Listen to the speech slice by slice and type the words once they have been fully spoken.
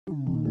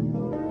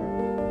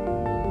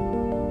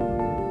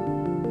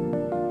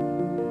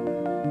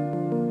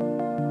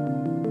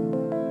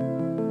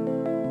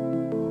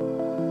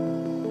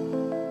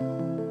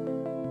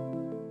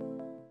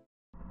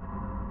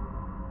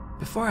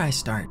Before I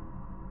start,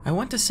 I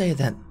want to say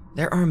that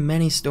there are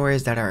many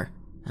stories that are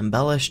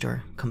embellished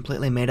or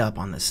completely made up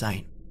on this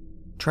site.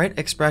 Trite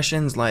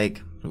expressions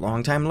like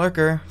long-time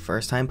lurker,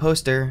 first-time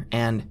poster,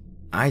 and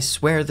I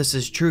swear this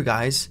is true,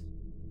 guys,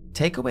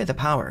 take away the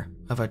power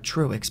of a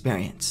true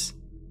experience.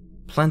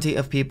 Plenty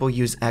of people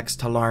use X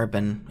to LARP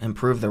and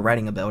improve their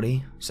writing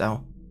ability,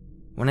 so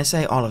when I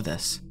say all of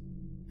this,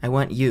 I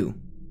want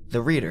you,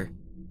 the reader,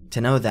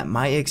 to know that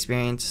my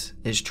experience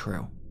is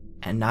true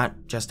and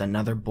not just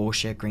another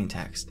bullshit green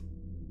text.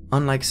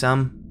 Unlike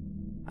some,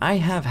 I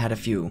have had a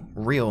few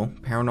real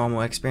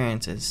paranormal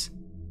experiences.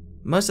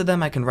 Most of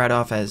them I can write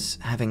off as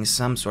having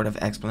some sort of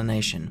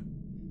explanation,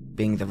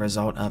 being the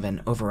result of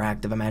an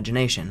overactive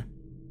imagination.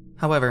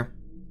 However,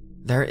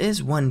 there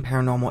is one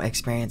paranormal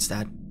experience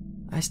that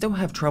I still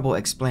have trouble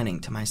explaining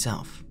to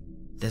myself.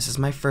 This is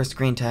my first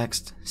green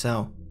text,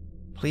 so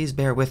please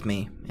bear with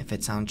me if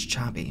it sounds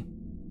choppy.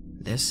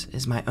 This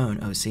is my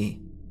own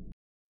OC.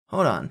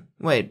 Hold on,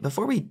 wait,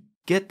 before we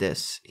get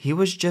this, he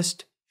was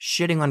just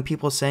shitting on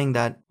people saying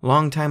that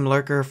long-time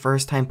lurker,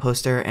 first-time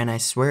poster, and I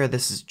swear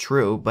this is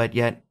true, but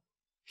yet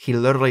he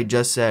literally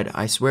just said,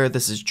 I swear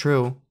this is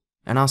true,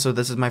 and also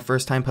this is my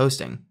first time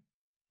posting.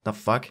 The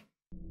fuck?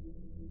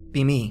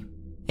 Be me.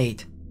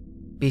 8.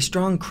 Be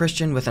strong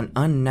Christian with an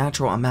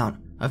unnatural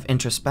amount of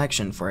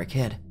introspection for a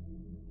kid.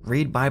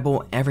 Read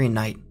Bible every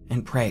night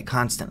and pray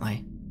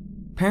constantly.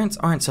 Parents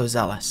aren't so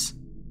zealous.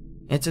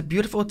 It's a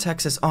beautiful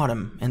Texas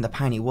autumn in the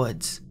piney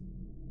woods.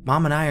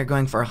 Mom and I are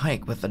going for a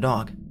hike with the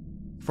dog.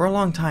 For a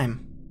long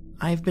time,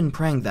 I've been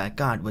praying that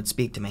God would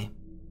speak to me.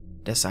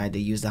 Decide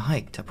to use the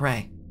hike to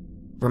pray.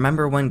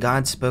 Remember when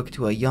God spoke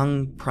to a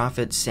young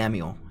prophet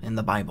Samuel in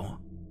the Bible.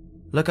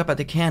 Look up at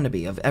the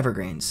canopy of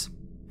evergreens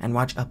and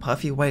watch a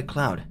puffy white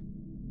cloud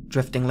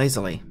drifting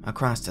lazily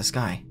across the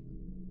sky.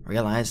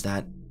 Realize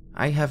that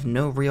I have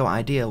no real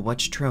idea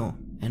what's true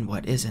and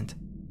what isn't.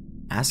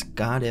 Ask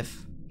God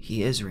if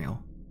He is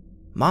real.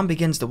 Mom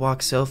begins to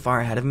walk so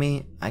far ahead of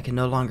me, I can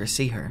no longer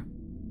see her.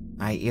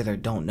 I either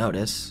don't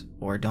notice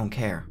or don't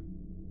care.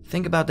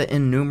 Think about the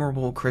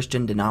innumerable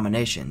Christian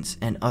denominations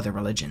and other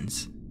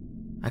religions.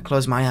 I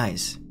close my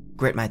eyes,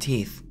 grit my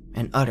teeth,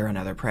 and utter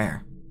another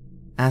prayer.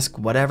 Ask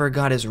whatever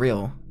God is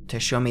real to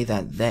show me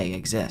that they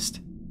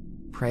exist.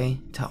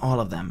 Pray to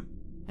all of them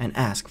and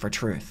ask for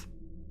truth.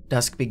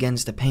 Dusk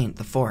begins to paint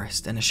the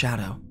forest in a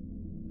shadow.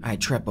 I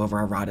trip over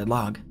a rotted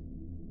log.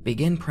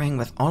 Begin praying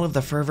with all of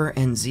the fervor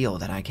and zeal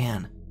that I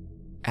can.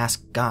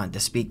 Ask God to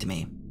speak to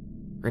me.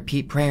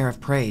 Repeat prayer of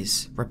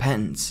praise,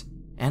 repentance,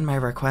 and my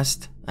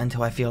request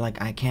until I feel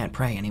like I can't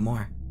pray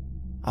anymore.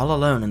 All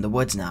alone in the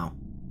woods now.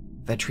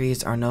 The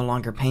trees are no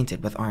longer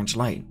painted with orange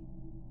light,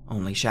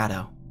 only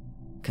shadow.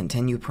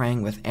 Continue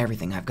praying with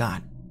everything I've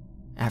got.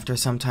 After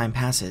some time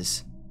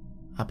passes,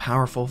 a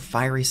powerful,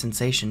 fiery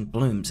sensation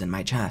blooms in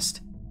my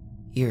chest.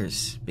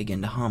 Ears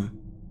begin to hum.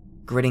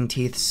 Gritting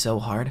teeth so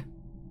hard,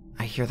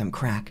 I hear them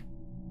crack.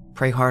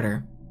 Pray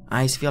harder.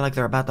 Eyes feel like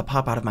they're about to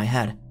pop out of my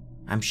head.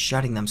 I'm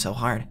shutting them so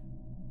hard.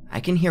 I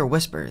can hear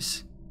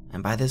whispers,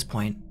 and by this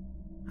point,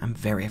 I'm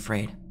very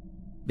afraid.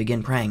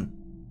 Begin praying.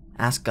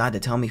 Ask God to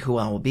tell me who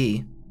I will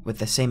be with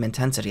the same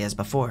intensity as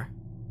before.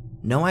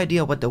 No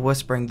idea what the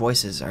whispering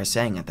voices are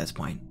saying at this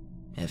point,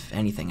 if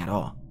anything at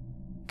all.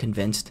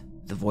 Convinced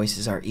the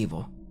voices are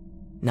evil.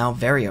 Now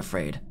very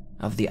afraid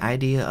of the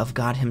idea of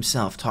God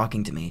Himself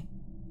talking to me.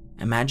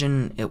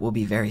 Imagine it will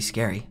be very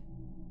scary.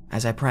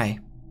 As I pray,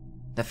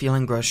 the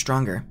feeling grows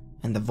stronger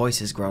and the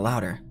voices grow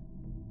louder.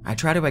 I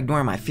try to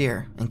ignore my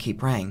fear and keep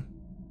praying.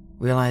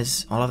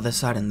 Realize all of a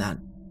sudden that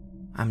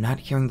I'm not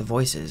hearing the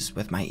voices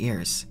with my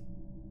ears.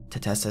 To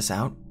test this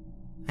out,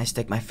 I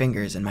stick my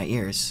fingers in my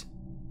ears.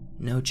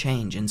 No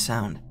change in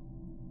sound.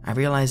 I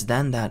realize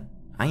then that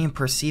I am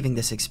perceiving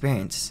this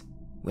experience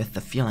with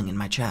the feeling in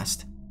my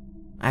chest.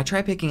 I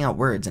try picking out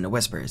words into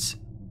whispers,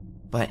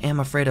 but am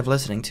afraid of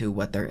listening to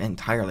what they're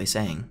entirely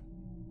saying.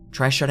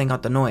 Try shutting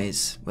out the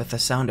noise with the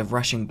sound of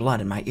rushing blood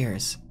in my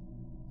ears.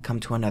 Come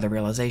to another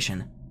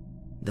realization.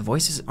 The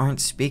voices aren't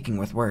speaking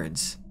with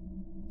words,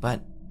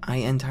 but I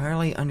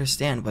entirely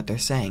understand what they're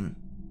saying.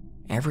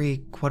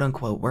 Every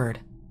quote-unquote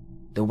word.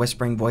 The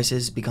whispering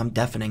voices become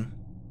deafening.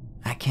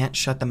 I can't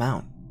shut them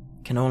out,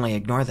 can only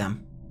ignore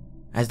them.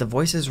 As the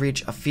voices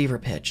reach a fever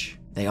pitch,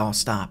 they all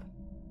stop.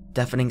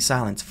 Deafening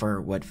silence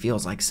for what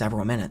feels like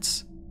several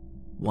minutes.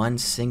 One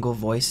single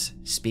voice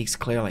speaks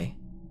clearly.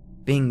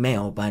 Being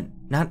male, but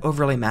not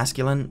overly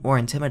masculine or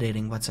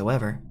intimidating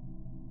whatsoever.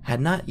 Had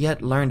not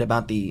yet learned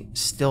about the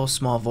still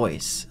small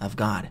voice of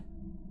God.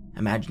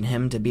 Imagine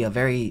him to be a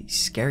very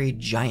scary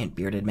giant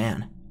bearded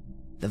man.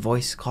 The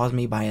voice calls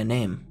me by a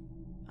name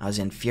I was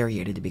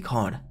infuriated to be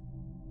called,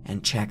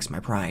 and checks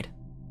my pride.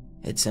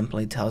 It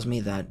simply tells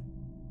me that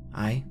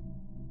I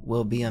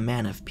will be a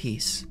man of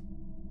peace.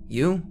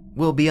 You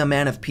will be a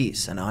man of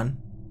peace, Anon.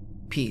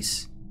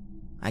 Peace.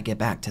 I get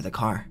back to the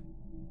car.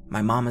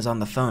 My mom is on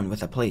the phone with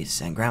the police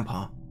and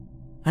Grandpa.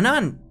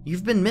 Anon,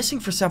 you've been missing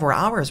for several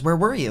hours. Where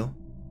were you?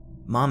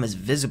 Mom is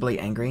visibly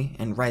angry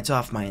and writes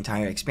off my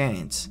entire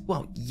experience.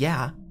 Well,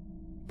 yeah.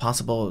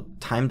 Possible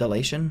time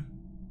dilation?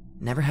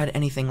 never had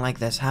anything like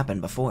this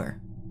happen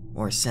before,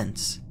 or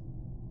since.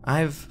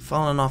 I've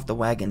fallen off the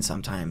wagon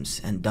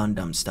sometimes and done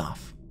dumb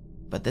stuff,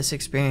 but this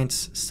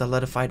experience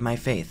solidified my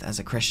faith as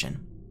a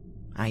Christian.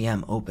 I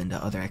am open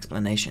to other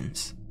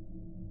explanations.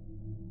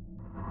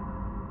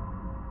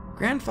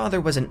 Grandfather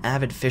was an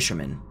avid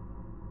fisherman,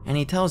 and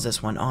he tells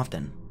this one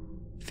often.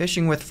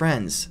 Fishing with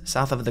friends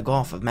south of the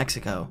Gulf of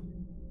Mexico,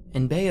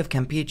 in Bay of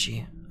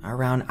Campeche,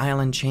 around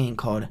island chain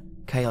called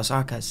Cayos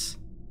Arcas.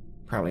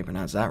 Probably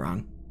pronounced that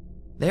wrong.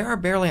 They are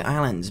barely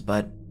islands,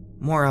 but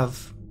more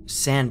of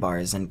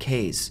sandbars and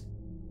cays,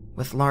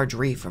 with large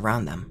reef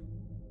around them.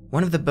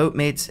 One of the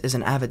boatmates is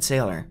an avid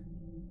sailor,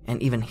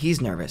 and even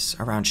he's nervous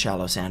around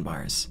shallow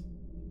sandbars.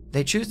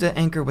 They choose to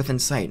anchor within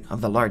sight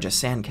of the largest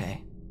sand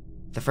cay.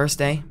 The first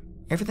day,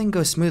 everything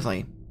goes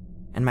smoothly,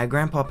 and my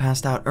grandpa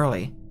passed out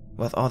early,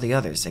 with all the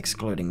others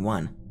excluding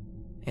one.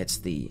 It's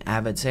the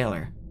avid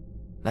sailor.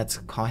 Let's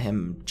call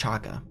him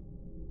Chaka.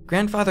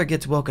 Grandfather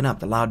gets woken up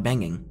to loud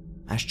banging,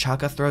 as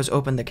Chaka throws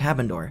open the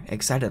cabin door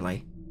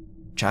excitedly.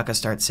 Chaka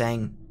starts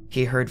saying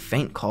he heard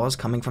faint calls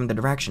coming from the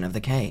direction of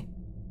the cay,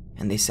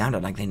 and they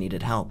sounded like they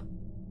needed help.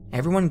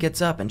 Everyone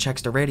gets up and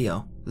checks the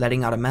radio,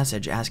 letting out a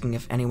message asking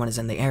if anyone is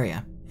in the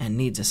area and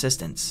needs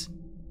assistance.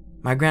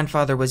 My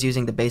grandfather was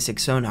using the basic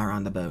sonar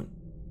on the boat,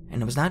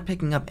 and was not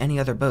picking up any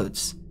other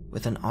boats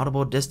with an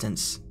audible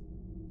distance,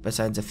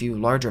 besides a few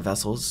larger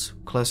vessels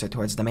closer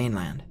towards the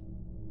mainland.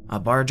 A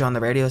barge on the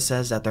radio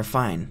says that they're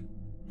fine,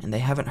 and they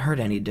haven't heard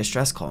any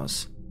distress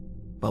calls,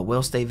 but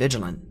will stay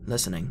vigilant,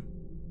 listening.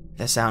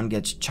 The sound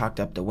gets chalked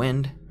up to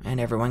wind, and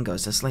everyone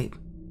goes to sleep.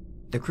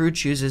 The crew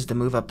chooses to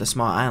move up the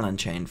small island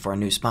chain for a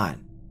new spot,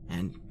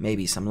 and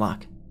maybe some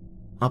luck.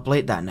 Up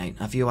late that night,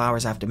 a few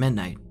hours after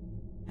midnight,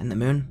 and the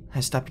moon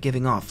has stopped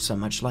giving off so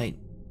much light.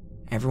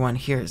 Everyone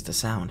hears the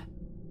sound.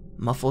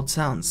 Muffled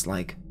sounds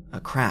like a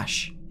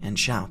crash and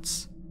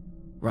shouts.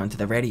 Run to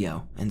the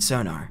radio and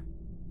sonar.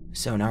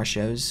 Sonar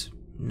shows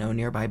no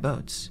nearby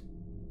boats.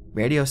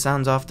 Radio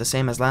sounds off the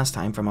same as last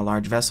time from a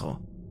large vessel,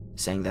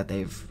 saying that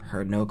they've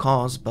heard no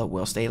calls but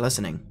will stay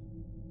listening.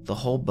 The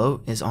whole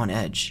boat is on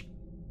edge,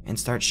 and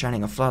starts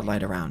shining a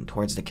floodlight around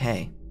towards the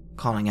cay,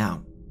 calling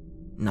out.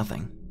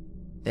 Nothing.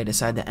 They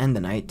decide to end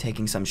the night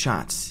taking some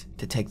shots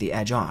to take the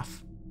edge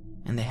off,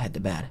 and they head to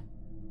bed.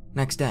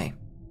 Next day,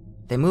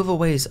 they move a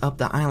ways up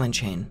the island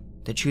chain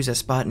to choose a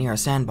spot near a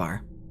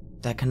sandbar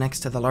that connects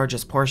to the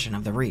largest portion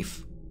of the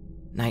reef.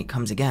 Night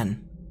comes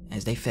again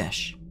as they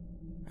fish.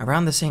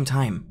 Around the same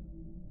time,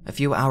 a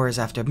few hours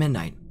after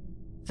midnight,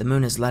 the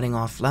moon is letting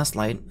off less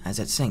light as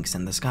it sinks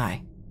in the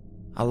sky.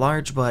 A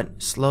large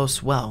but slow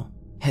swell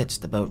hits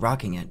the boat,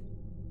 rocking it.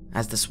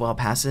 As the swell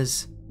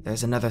passes,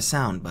 there's another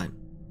sound, but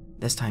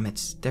this time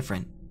it's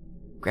different.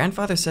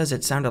 Grandfather says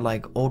it sounded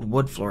like old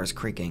wood floors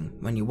creaking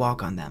when you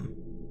walk on them,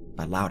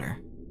 but louder.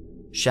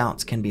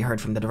 Shouts can be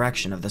heard from the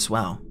direction of the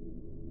swell,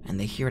 and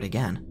they hear it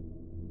again.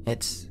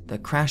 It's the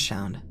crash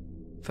sound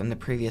from the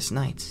previous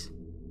nights,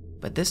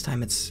 but this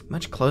time it's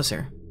much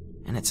closer,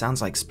 and it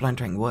sounds like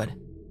splintering wood.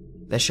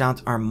 The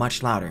shouts are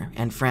much louder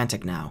and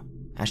frantic now,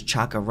 as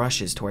Chaka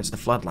rushes towards the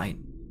floodlight.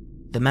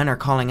 The men are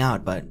calling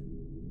out, but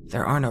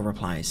there are no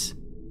replies,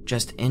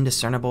 just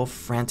indiscernible,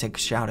 frantic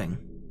shouting.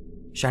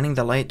 Shining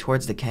the light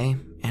towards the cay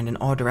and in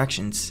all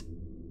directions,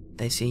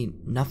 they see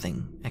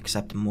nothing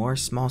except more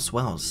small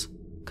swells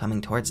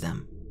coming towards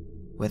them.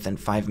 Within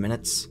 5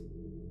 minutes,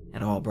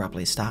 it all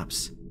abruptly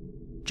stops.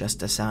 Just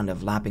the sound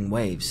of lapping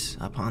waves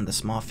upon the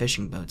small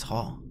fishing boat's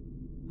hull.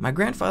 My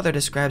grandfather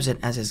describes it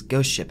as his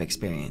ghost ship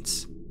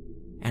experience,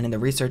 and in the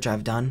research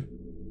I've done,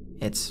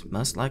 it's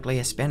most likely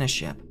a Spanish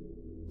ship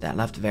that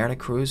left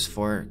Veracruz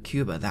for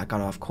Cuba that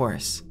got off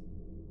course,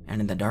 and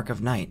in the dark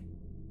of night,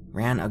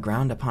 ran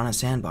aground upon a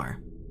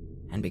sandbar,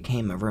 and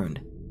became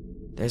marooned.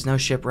 There's no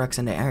shipwrecks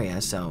in the area,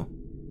 so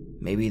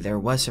maybe there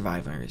was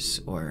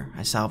survivors or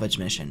a salvage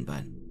mission,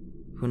 but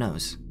who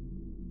knows.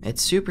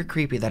 It's super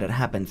creepy that it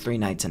happened 3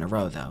 nights in a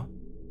row, though.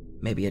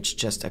 Maybe it's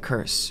just a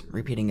curse,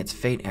 repeating its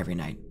fate every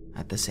night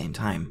at the same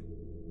time.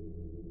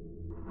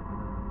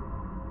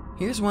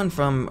 Here's one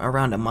from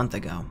around a month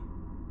ago.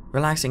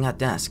 Relaxing at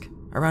desk,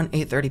 around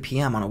 8:30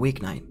 p.m. on a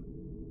weeknight.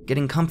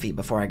 Getting comfy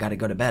before I gotta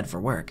go to bed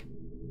for work.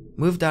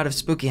 Moved out of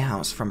spooky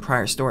house from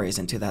prior stories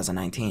in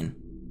 2019.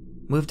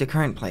 Moved to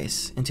current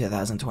place in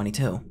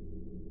 2022.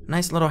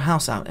 Nice little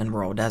house out in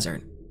rural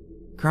desert.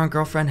 Current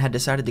girlfriend had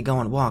decided to go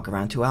on a walk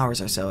around 2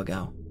 hours or so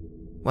ago.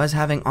 Was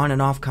having on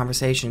and off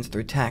conversations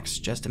through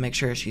text just to make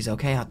sure she's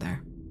okay out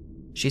there.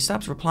 She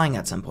stops replying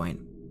at some point.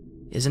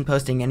 Isn't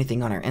posting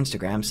anything on her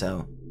Instagram,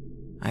 so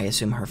I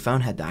assume her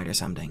phone had died or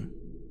something.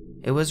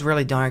 It was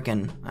really dark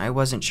and I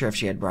wasn't sure if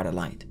she had brought a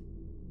light.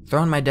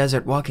 Throw on my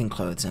desert walking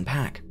clothes and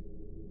pack.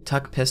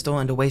 Tuck pistol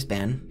into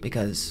waistband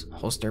because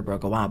holster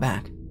broke a while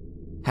back.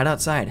 Head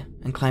outside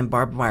and climb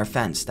barbed wire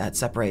fence that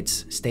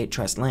separates state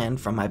trust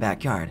land from my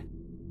backyard,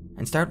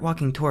 and start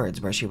walking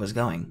towards where she was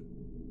going.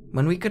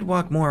 When we could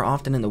walk more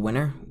often in the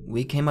winter,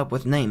 we came up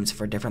with names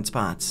for different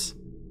spots,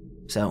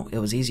 so it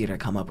was easier to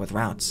come up with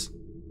routes.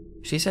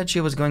 She said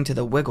she was going to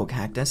the Wiggle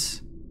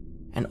Cactus,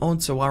 an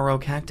old saguaro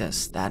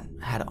cactus that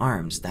had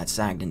arms that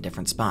sagged in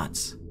different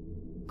spots,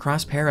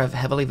 cross pair of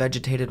heavily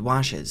vegetated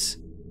washes,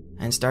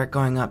 and start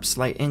going up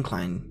slight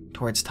incline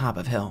towards top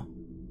of hill.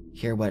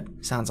 Hear what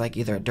sounds like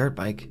either a dirt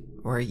bike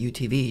or a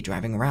UTV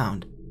driving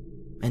around,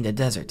 and a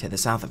desert to the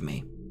south of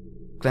me.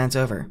 Glance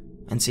over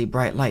and see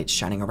bright lights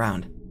shining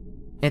around.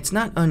 It's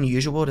not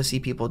unusual to see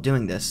people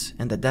doing this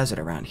in the desert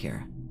around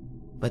here,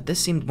 but this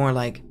seemed more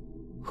like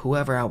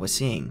whoever I was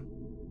seeing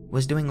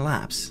was doing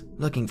laps,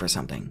 looking for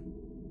something.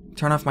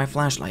 Turn off my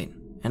flashlight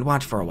and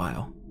watch for a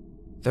while.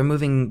 They're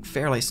moving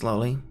fairly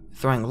slowly,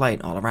 throwing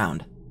light all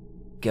around.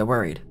 Get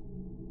worried.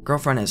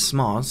 Girlfriend is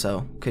small,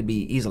 so could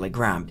be easily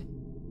grabbed.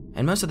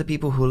 And most of the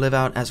people who live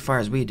out as far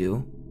as we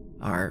do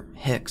are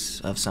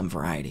hicks of some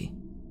variety.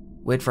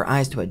 Wait for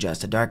eyes to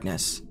adjust to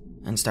darkness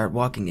and start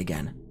walking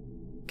again.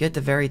 Get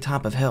to very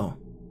top of hill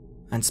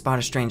and spot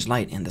a strange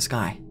light in the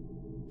sky.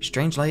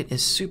 Strange light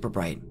is super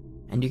bright,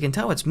 and you can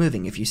tell it's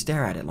moving if you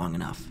stare at it long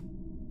enough.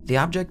 The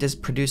object is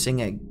producing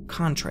a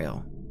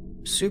contrail,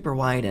 super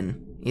wide,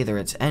 and either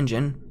its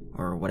engine,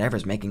 or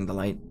whatever's making the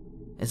light,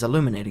 is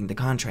illuminating the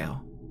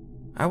contrail.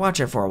 I watch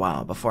it for a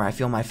while before I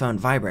feel my phone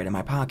vibrate in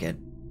my pocket.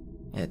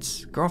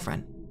 It's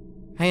girlfriend.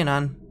 Hey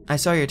Anon, I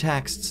saw your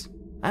texts.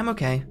 I'm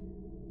okay.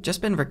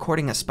 Just been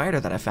recording a spider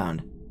that I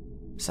found.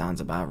 Sounds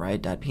about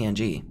right,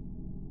 .png.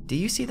 Do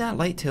you see that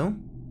light too?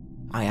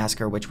 I ask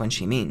her which one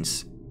she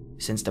means,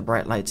 since the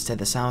bright lights to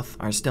the south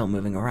are still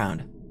moving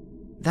around.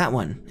 That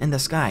one, in the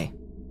sky.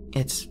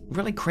 It's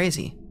really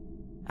crazy.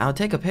 I'll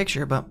take a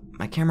picture, but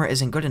my camera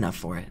isn't good enough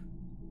for it.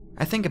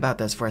 I think about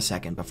this for a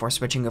second before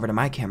switching over to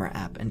my camera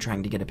app and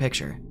trying to get a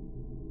picture.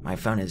 My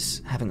phone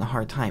is having a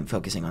hard time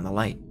focusing on the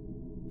light.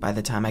 By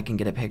the time I can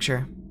get a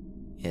picture,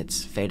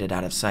 it's faded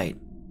out of sight.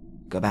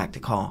 Go back to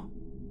call.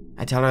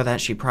 I tell her that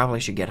she probably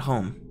should get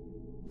home.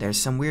 There's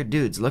some weird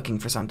dudes looking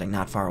for something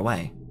not far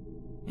away,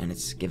 and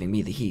it's giving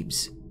me the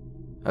heebs.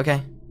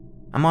 Okay,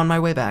 I'm on my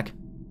way back.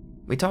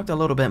 We talked a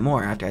little bit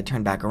more after I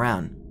turned back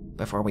around,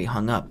 before we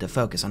hung up to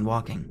focus on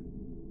walking.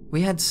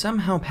 We had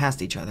somehow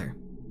passed each other.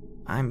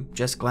 I'm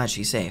just glad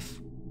she's safe.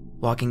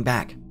 Walking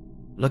back,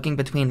 looking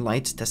between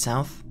lights to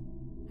south,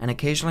 and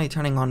occasionally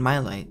turning on my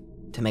light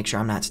to make sure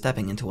I'm not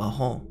stepping into a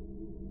hole.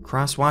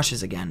 Cross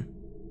washes again.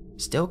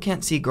 Still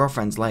can't see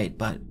girlfriend's light,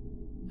 but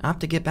opt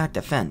to get back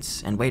to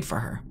fence and wait for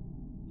her.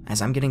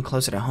 As I'm getting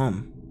closer to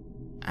home,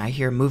 I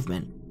hear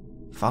movement,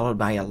 followed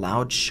by a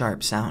loud,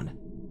 sharp sound.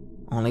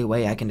 Only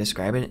way I can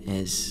describe it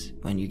is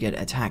when you get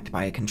attacked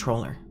by a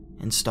controller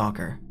and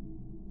stalker.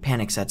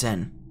 Panic sets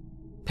in.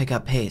 Pick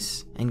up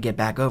pace and get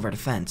back over to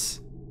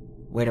fence.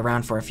 Wait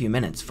around for a few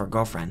minutes for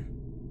girlfriend.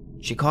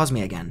 She calls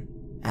me again,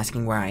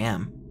 asking where I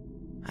am.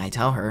 I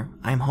tell her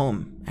I'm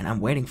home and I'm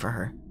waiting for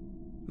her.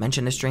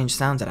 Mention the strange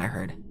sounds that I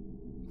heard.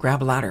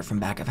 Grab ladder from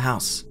back of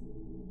house.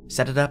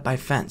 Set it up by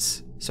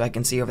fence so I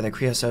can see over the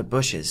creosote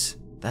bushes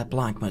that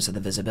block most of the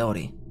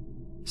visibility.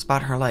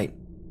 Spot her light.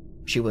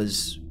 She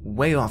was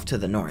way off to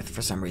the north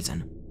for some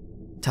reason.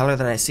 Tell her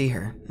that I see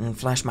her and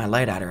flash my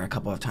light at her a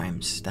couple of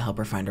times to help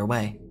her find her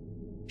way.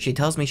 She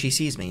tells me she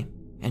sees me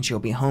and she'll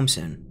be home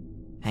soon.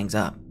 Hangs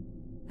up.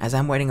 As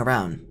I'm waiting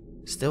around,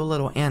 still a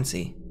little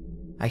antsy,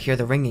 I hear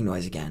the ringing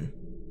noise again.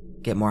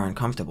 Get more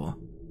uncomfortable.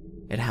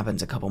 It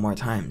happens a couple more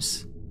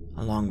times,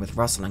 along with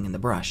rustling in the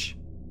brush.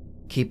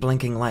 Keep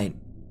blinking light.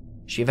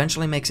 She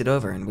eventually makes it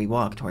over and we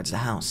walk towards the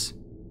house.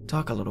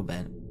 Talk a little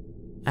bit.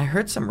 I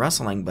heard some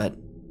rustling, but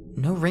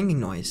no ringing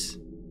noise.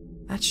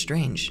 That's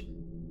strange.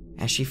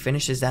 As she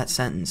finishes that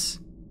sentence,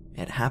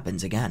 it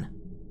happens again.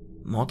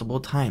 Multiple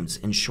times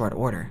in short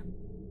order.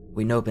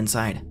 We nope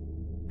inside.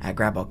 I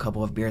grab a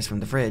couple of beers from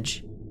the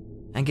fridge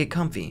and get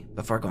comfy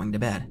before going to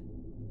bed.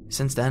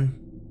 Since then,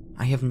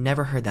 I have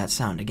never heard that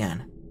sound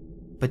again.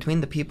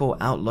 Between the people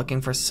out looking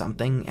for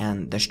something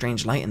and the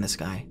strange light in the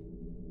sky,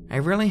 I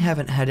really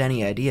haven't had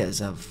any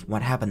ideas of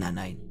what happened that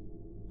night.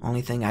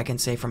 Only thing I can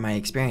say from my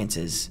experience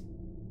is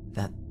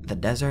that the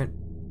desert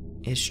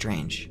is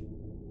strange,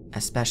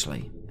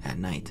 especially at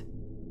night.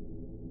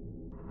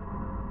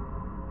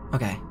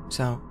 Okay,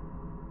 so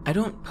I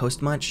don't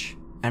post much,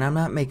 and I'm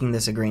not making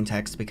this a green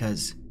text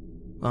because,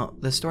 well,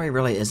 the story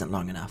really isn't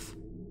long enough,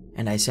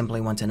 and I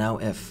simply want to know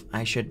if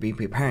I should be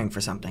preparing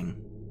for something,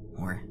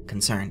 or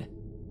concerned.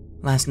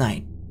 Last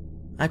night,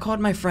 I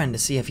called my friend to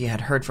see if he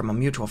had heard from a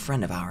mutual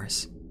friend of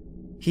ours.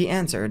 He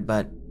answered,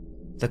 but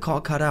the call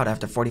cut out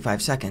after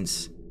 45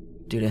 seconds,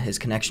 due to his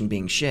connection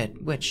being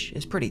shit, which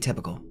is pretty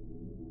typical.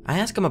 I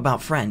ask him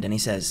about friend, and he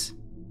says,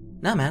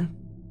 "Nah man,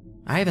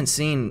 I haven't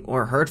seen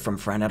or heard from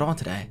friend at all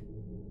today,"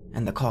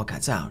 and the call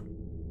cuts out.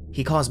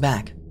 He calls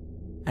back,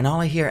 and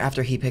all I hear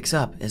after he picks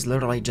up is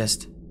literally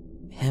just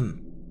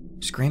him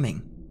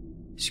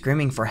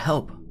screaming for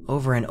help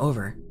over and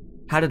over.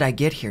 How did I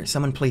get here?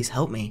 Someone please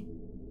help me.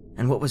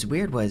 And what was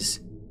weird was,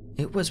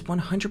 it was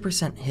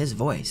 100% his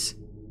voice,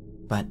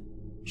 but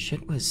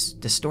shit was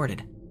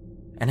distorted.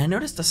 And I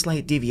noticed a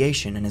slight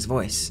deviation in his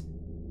voice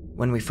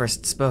when we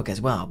first spoke as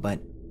well,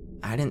 but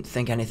I didn't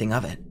think anything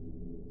of it.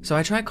 So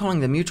I tried calling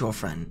the mutual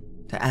friend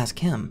to ask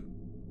him,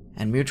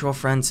 and mutual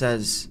friend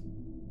says,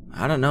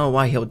 I don't know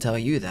why he'll tell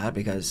you that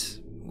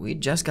because we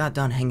just got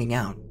done hanging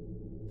out.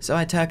 So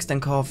I text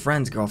and call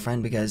friend's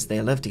girlfriend because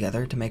they live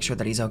together to make sure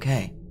that he's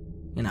okay.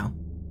 You know,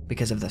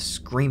 because of the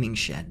screaming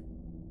shit.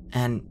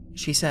 And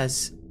she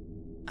says,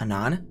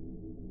 Anon,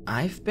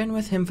 I've been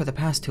with him for the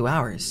past 2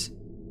 hours.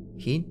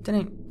 He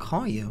didn't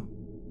call you.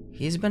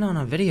 He's been on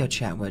a video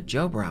chat with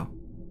Joe Bro.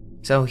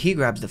 So he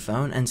grabs the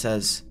phone and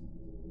says,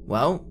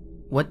 well,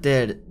 what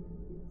did,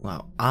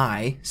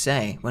 I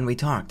say when we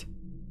talked?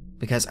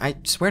 Because I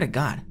swear to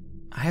God,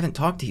 I haven't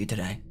talked to you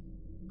today.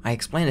 I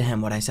explained to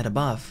him what I said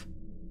above,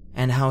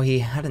 and how he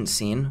hadn't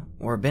seen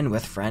or been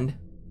with friend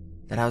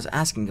that I was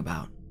asking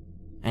about.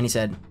 And he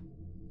said,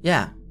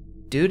 yeah,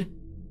 dude,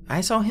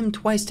 I saw him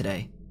twice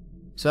today,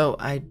 so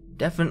I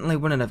definitely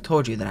wouldn't have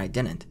told you that I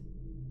didn't.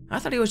 I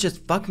thought he was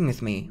just fucking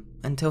with me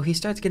until he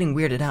starts getting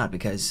weirded out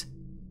because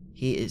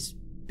he is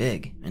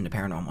big into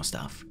paranormal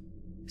stuff.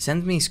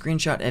 Sends me a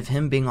screenshot of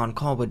him being on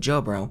call with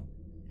Joe Bro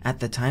at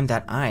the time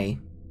that I,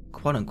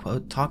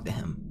 quote-unquote, talked to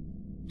him.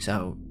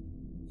 So,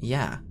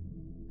 yeah,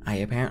 I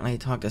apparently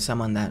talked to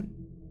someone that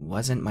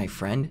wasn't my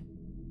friend,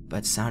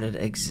 but sounded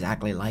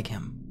exactly like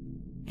him.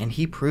 And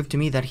he proved to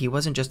me that he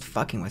wasn't just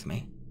fucking with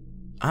me.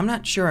 I'm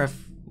not sure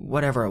if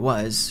whatever it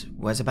was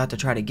about to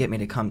try to get me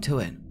to come to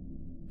it,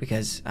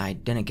 because I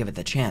didn't give it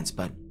the chance,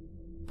 but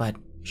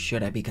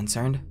should I be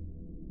concerned?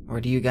 Or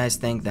do you guys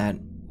think that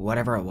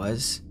whatever it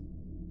was,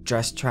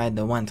 just tried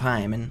the one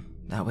time and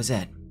that was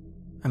it?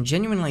 I'm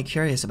genuinely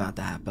curious about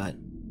that, but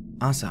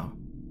also,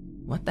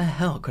 what the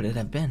hell could it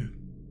have been?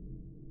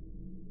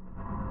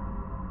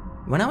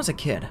 When I was a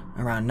kid,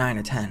 around 9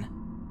 or 10,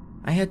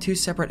 I had 2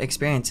 separate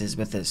experiences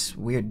with this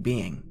weird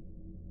being.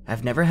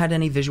 I've never had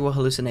any visual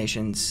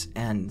hallucinations,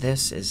 and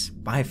this is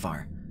by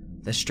far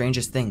the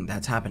strangest thing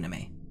that's happened to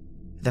me.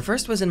 The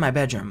first was in my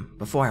bedroom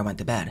before I went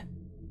to bed.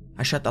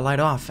 I shut the light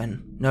off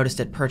and noticed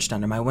it perched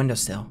under my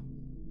windowsill.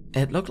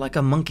 It looked like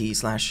a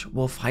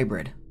monkey/wolf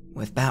hybrid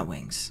with bat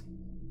wings.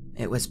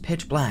 It was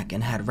pitch black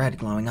and had red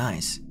glowing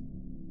eyes.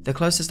 The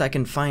closest I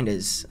can find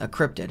is a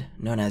cryptid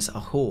known as a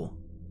hool,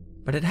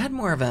 but it had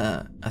more of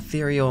a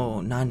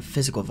ethereal,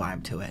 non-physical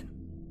vibe to it.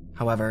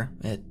 However,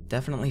 it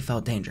definitely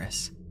felt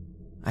dangerous.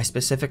 I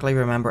specifically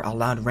remember a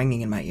loud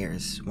ringing in my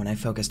ears when I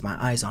focused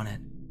my eyes on it.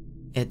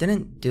 It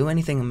didn't do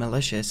anything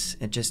malicious,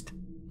 it just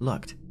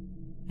looked,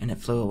 and it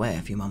flew away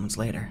a few moments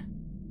later.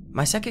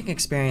 My second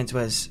experience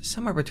was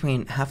somewhere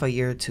between half a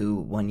year to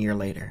 1 year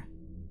later.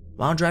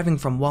 While driving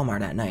from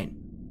Walmart at night,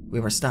 we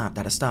were stopped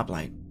at a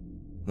stoplight.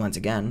 Once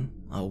again,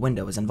 a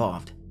window was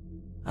involved.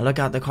 I look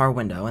out the car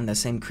window and the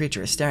same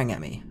creature is staring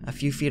at me a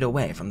few feet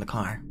away from the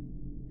car.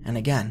 And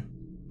again,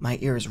 my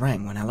ears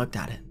rang when I looked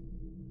at it.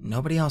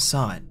 Nobody else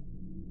saw it,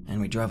 and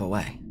we drove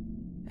away.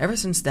 Ever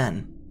since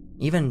then,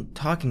 even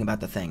talking about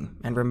the thing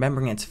and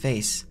remembering its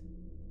face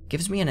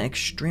gives me an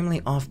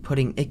extremely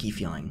off-putting icky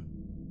feeling.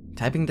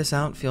 Typing this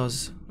out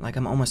feels like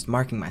I'm almost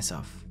marking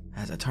myself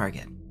as a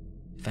target.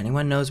 If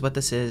anyone knows what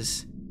this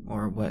is,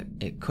 or what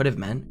it could have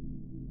meant,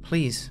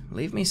 please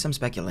leave me some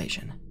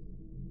speculation.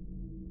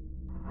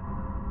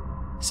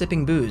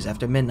 Sipping booze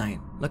after midnight,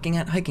 looking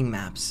at hiking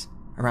maps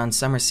around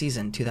summer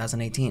season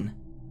 2018.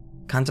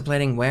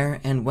 Contemplating where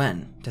and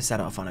when to set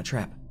off on a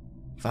trip.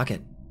 Fuck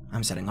it,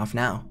 I'm setting off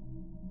now.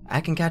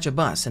 I can catch a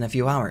bus in a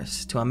few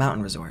hours to a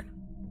mountain resort.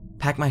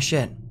 Pack my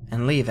shit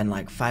and leave in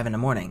like 5 in the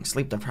morning,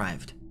 sleep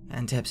deprived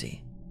and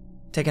tipsy.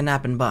 Take a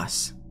nap in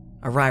bus,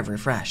 arrive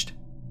refreshed.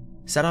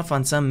 Set off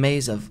on some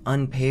maze of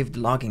unpaved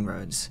logging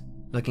roads,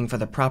 looking for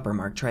the proper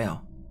marked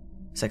trail.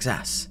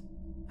 Success.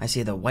 I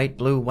see the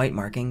white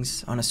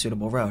markings on a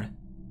suitable road.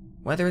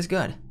 Weather is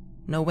good,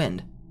 no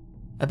wind.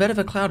 A bit of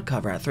a cloud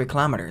cover at 3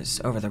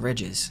 kilometers over the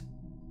ridges.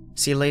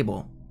 See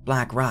label,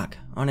 black rock,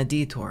 on a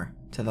detour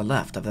to the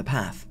left of the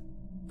path.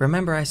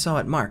 Remember I saw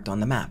it marked on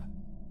the map.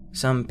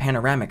 Some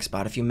panoramic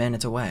spot a few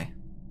minutes away.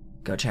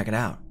 Go check it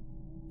out.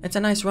 It's a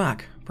nice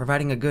rock,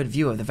 providing a good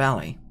view of the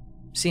valley.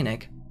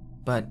 Scenic,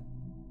 but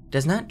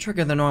does not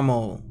trigger the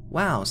normal,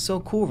 wow, so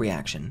cool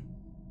reaction.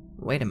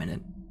 Wait a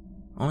minute.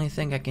 Only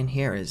thing I can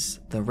hear is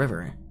the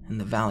river in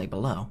the valley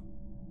below.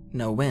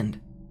 No wind.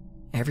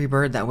 Every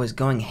bird that was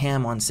going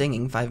ham on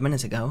singing 5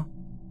 minutes ago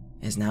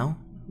is now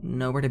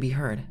nowhere to be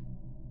heard.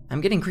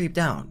 I'm getting creeped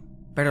out.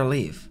 Better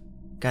leave.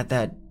 Got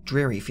that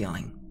dreary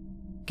feeling.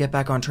 Get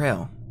back on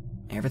trail.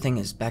 Everything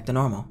is back to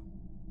normal.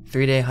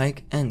 3-day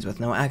hike ends with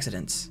no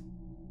accidents.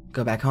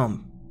 Go back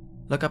home.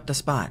 Look up the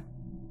spot.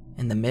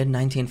 In the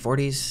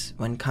mid-1940s,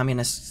 when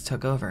communists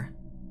took over,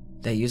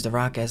 they used the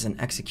rock as an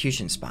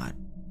execution spot.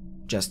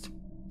 Just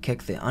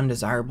kick the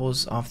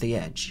undesirables off the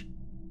edge.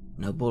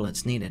 No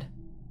bullets needed.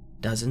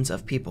 Dozens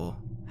of people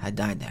had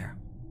died there.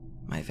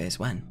 My face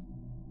went.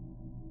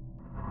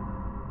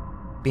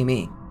 Be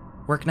me.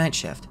 Work night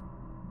shift.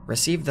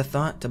 Received the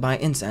thought to buy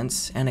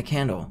incense and a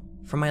candle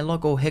from my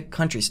local hick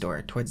country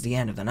store towards the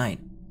end of the night.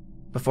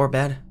 Before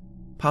bed,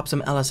 pop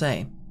some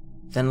LSA,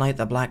 then light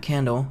the black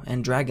candle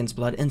and dragon's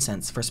blood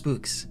incense for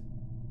spooks.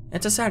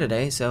 It's a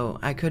Saturday, so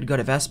I could go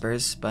to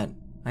Vespers, but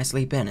I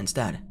sleep in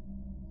instead.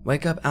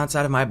 Wake up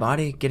outside of my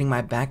body, getting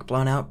my back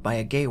blown out by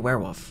a gay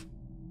werewolf.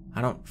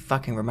 I don't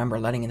fucking remember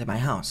letting into my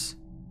house.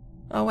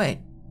 Oh wait,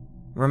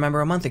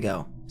 remember a month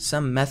ago,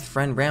 some meth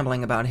friend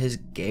rambling about his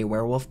gay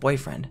werewolf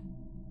boyfriend.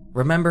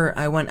 Remember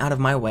I went out of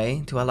my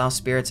way to allow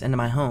spirits into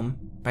my home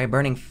by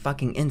burning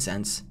fucking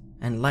incense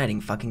and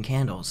lighting fucking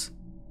candles.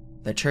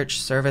 The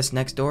church service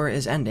next door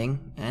is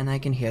ending and I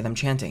can hear them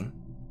chanting.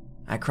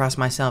 I cross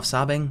myself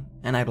sobbing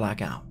and I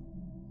black out.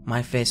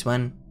 My face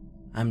when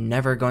I'm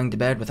never going to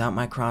bed without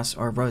my cross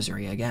or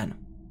rosary again.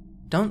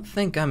 Don't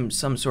think I'm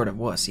some sort of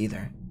wuss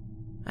either.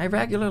 I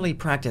regularly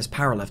practice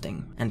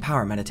powerlifting and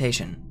power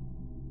meditation.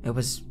 It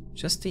was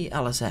just the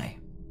LSA.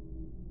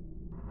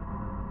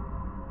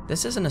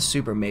 This isn't a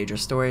super major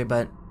story,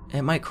 but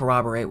it might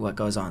corroborate what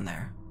goes on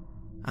there.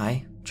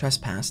 I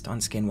trespassed on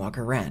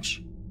Skinwalker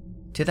Ranch.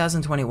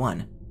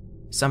 2021.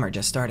 Summer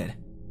just started.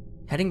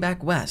 Heading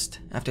back west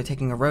after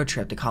taking a road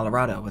trip to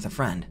Colorado with a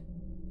friend.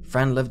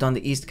 Friend lived on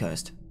the East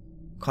Coast.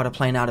 Caught a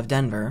plane out of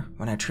Denver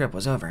when our trip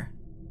was over.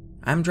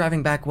 I'm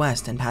driving back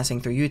west and passing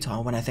through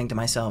Utah when I think to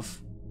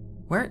myself,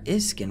 where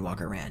is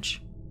Skinwalker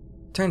Ranch?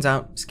 Turns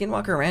out,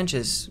 Skinwalker Ranch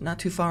is not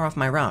too far off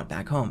my route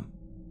back home.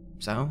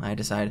 So I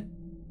decide,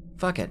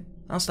 fuck it,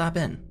 I'll stop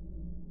in.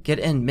 Get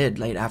in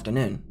mid-late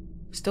afternoon.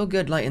 Still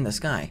good light in the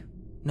sky.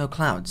 No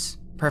clouds.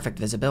 Perfect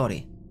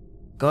visibility.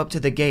 Go up to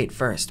the gate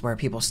first where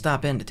people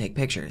stop in to take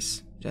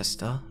pictures.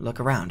 Just look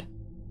around.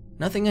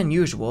 Nothing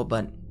unusual,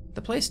 but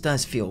the place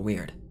does feel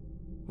weird.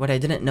 What I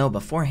didn't know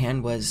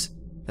beforehand was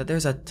that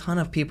there's a ton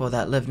of people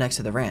that live next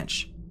to the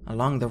ranch,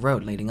 along the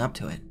road leading up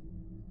to it.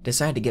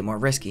 Decide to get more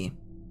risky.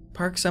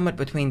 Park somewhat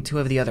between two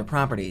of the other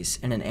properties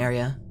in an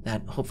area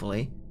that,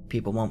 hopefully,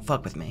 people won't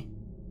fuck with me.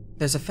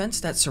 There's a fence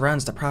that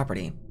surrounds the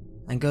property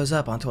and goes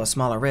up onto a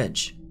smaller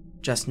ridge,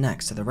 just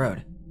next to the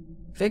road.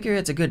 Figure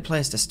it's a good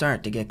place to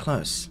start to get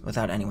close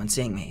without anyone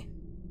seeing me.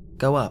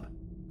 Go up,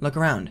 look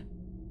around.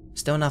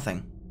 Still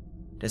nothing.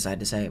 Decide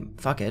to say,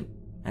 fuck it,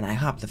 and I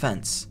hop the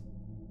fence.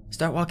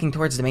 Start walking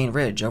towards the main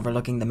ridge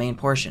overlooking the main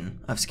portion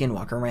of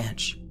Skinwalker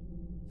Ranch.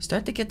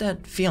 Start to get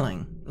that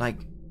feeling like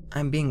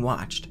I'm being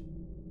watched.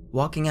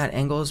 Walking at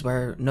angles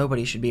where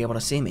nobody should be able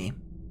to see me.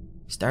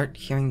 Start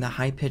hearing the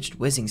high-pitched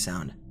whizzing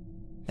sound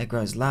that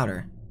grows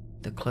louder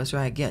the closer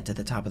I get to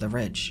the top of the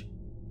ridge.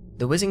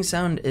 The whizzing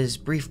sound is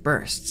brief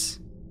bursts.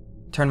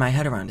 Turn my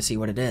head around to see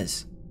what it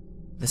is.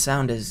 The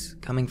sound is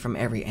coming from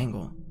every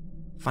angle.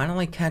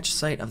 Finally catch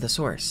sight of the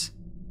source.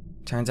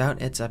 Turns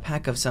out it's a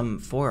pack of some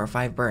 4 or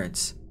 5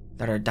 birds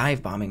that are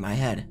dive-bombing my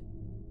head.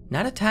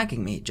 Not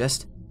attacking me,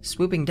 just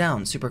swooping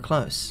down super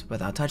close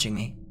without touching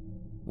me.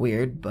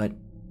 Weird, but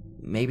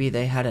maybe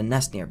they had a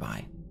nest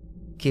nearby.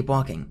 Keep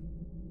walking.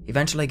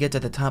 Eventually get to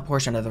the top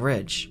portion of the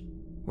ridge,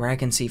 where I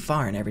can see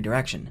far in every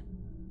direction.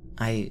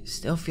 I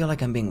still feel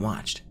like I'm being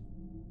watched.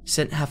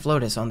 Sit half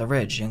lotus on the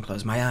ridge and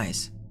close my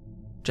eyes,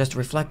 just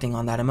reflecting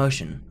on that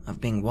emotion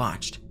of being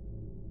watched,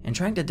 and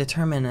trying to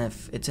determine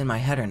if it's in my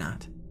head or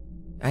not.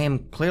 I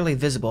am clearly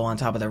visible on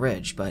top of the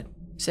ridge, but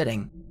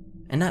sitting,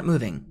 and not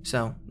moving,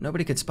 so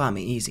nobody could spot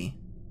me easy.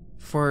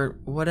 For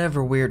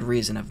whatever weird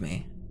reason of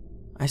me,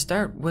 I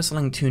start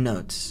whistling 2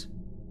 notes,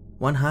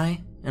 one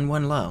high and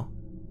one low.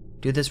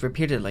 Do this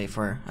repeatedly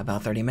for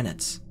about 30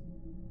 minutes.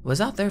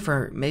 Was out there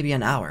for maybe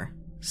an hour.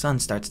 Sun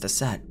starts to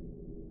set.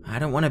 I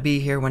don't want to be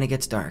here when it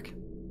gets dark.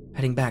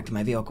 Heading back to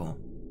my vehicle.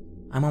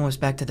 I'm almost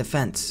back to the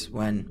fence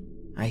when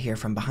I hear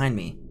from behind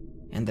me,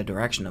 in the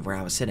direction of where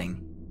I was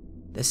sitting.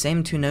 The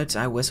same 2 notes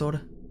I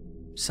whistled,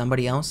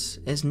 somebody else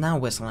is now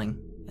whistling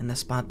in the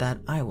spot that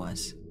I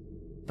was.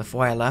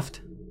 Before I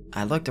left,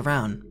 I looked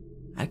around.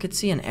 I could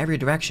see in every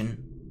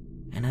direction,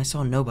 and I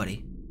saw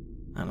nobody.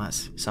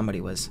 Unless somebody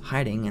was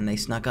hiding and they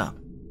snuck up.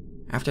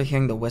 After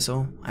hearing the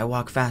whistle, I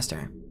walk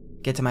faster,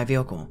 get to my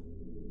vehicle,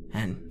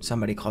 and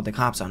somebody called the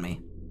cops on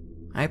me.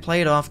 I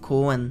play it off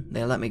cool and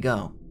they let me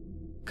go.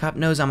 Cop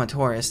knows I'm a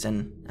tourist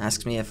and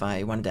asks me if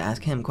I wanted to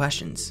ask him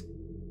questions.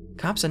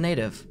 Cop's a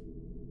native.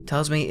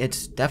 Tells me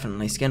it's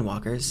definitely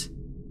skinwalkers.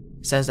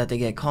 Says that they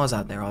get calls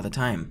out there all the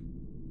time,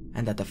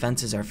 and that the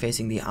fences are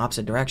facing the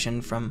opposite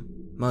direction from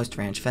most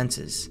ranch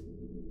fences.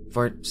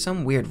 For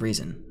some weird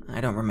reason,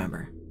 I don't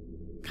remember.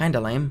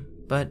 Kinda lame,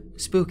 but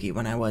spooky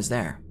when I was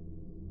there.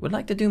 Would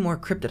like to do more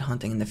cryptid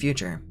hunting in the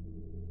future.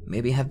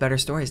 Maybe have better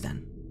stories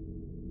then.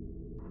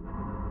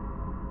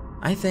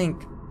 I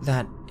think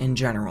that, in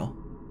general,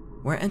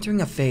 we're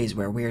entering a phase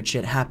where weird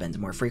shit happens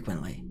more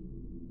frequently.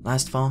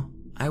 Last fall,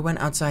 I went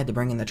outside to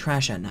bring in the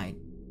trash at night,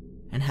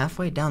 and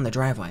halfway down the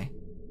driveway,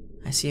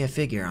 I see a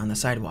figure on the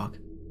sidewalk,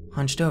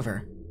 hunched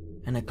over,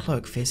 and a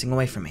cloak facing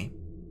away from me.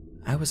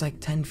 I was like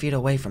 10 feet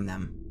away from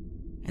them,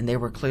 and they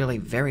were clearly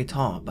very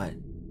tall, but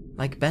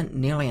like bent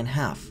nearly in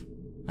half,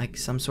 like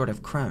some sort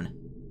of crone.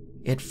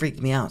 It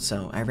freaked me out,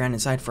 so I ran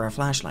inside for a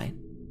flashlight,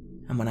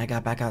 and when I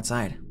got back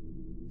outside,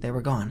 they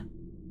were gone.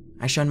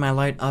 I shone my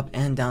light up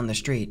and down the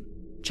street,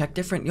 checked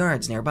different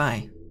yards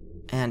nearby,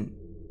 and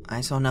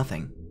I saw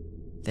nothing.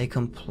 They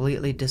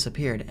completely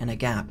disappeared in a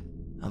gap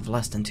of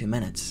less than 2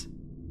 minutes.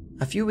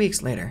 A few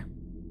weeks later,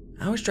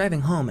 I was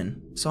driving home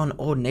and saw an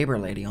old neighbor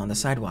lady on the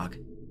sidewalk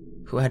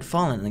who had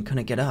fallen and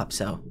couldn't get up,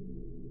 so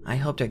I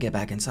helped her get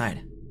back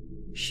inside.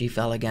 She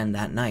fell again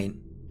that night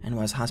and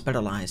was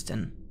hospitalized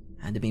and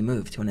had to be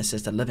moved to an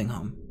assisted living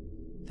home.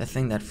 The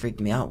thing that freaked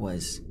me out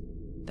was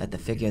that the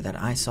figure that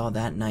I saw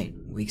that night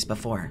weeks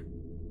before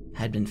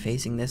had been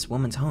facing this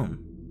woman's home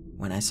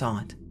when I saw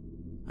it.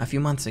 A few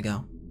months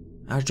ago,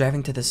 I was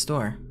driving to the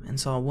store and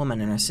saw a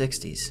woman in her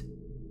 60s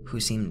who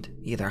seemed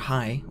either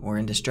high or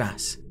in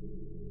distress.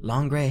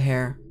 Long gray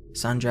hair,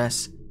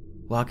 sundress,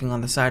 walking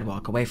on the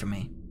sidewalk away from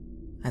me.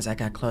 As I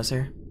got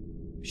closer,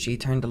 she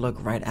turned to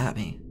look right at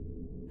me,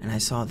 and I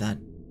saw that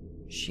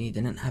she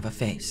didn't have a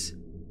face,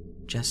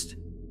 just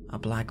a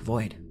black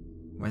void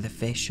where the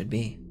face should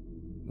be.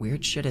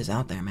 Weird shit is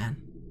out there,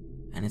 man,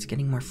 and it's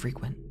getting more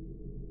frequent.